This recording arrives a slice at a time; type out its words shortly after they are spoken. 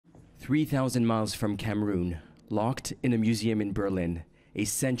3,000 miles from Cameroon, locked in a museum in Berlin, a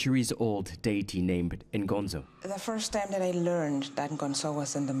centuries-old deity named Ngonzo. The first time that I learned that Ngonzo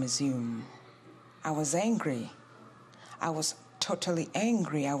was in the museum, I was angry. I was totally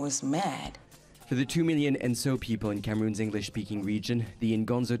angry. I was mad. For the 2 million and so people in Cameroon's English-speaking region, the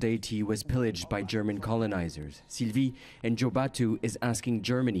Ngonzo deity was pillaged by German colonizers. Sylvie Njobatu is asking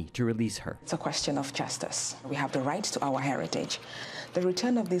Germany to release her. It's a question of justice. We have the right to our heritage. The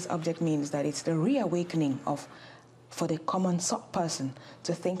return of this object means that it's the reawakening for the common person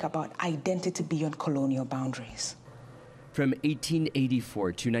to think about identity beyond colonial boundaries. From 1884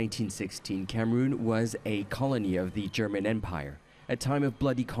 to 1916, Cameroon was a colony of the German Empire, a time of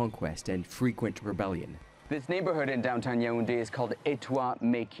bloody conquest and frequent rebellion. This neighborhood in downtown Yaoundé is called Etoile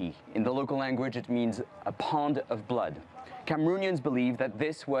Meki. In the local language, it means a pond of blood. Cameroonians believe that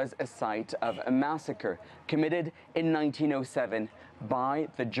this was a site of a massacre committed in 1907 by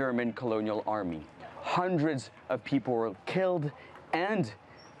the German colonial army. Hundreds of people were killed and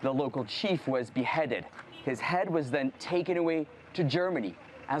the local chief was beheaded. His head was then taken away to Germany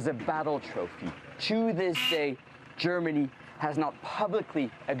as a battle trophy. To this day, Germany has not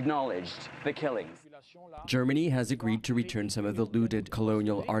publicly acknowledged the killings. Germany has agreed to return some of the looted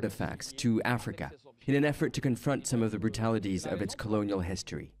colonial artifacts to Africa in an effort to confront some of the brutalities of its colonial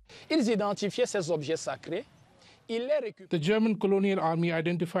history. The German colonial army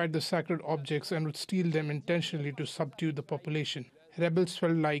identified the sacred objects and would steal them intentionally to subdue the population. Rebels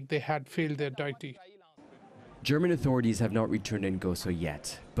felt like they had failed their duty. German authorities have not returned Ngonzo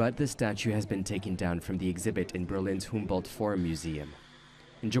yet, but the statue has been taken down from the exhibit in Berlin's Humboldt Forum Museum.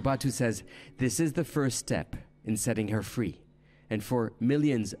 Njobatu says this is the first step in setting her free, and for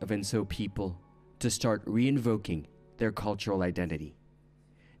millions of Nso people to start reinvoking their cultural identity.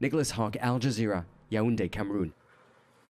 Nicolas, Haque, Al Jazeera, Yaoundé, Cameroon.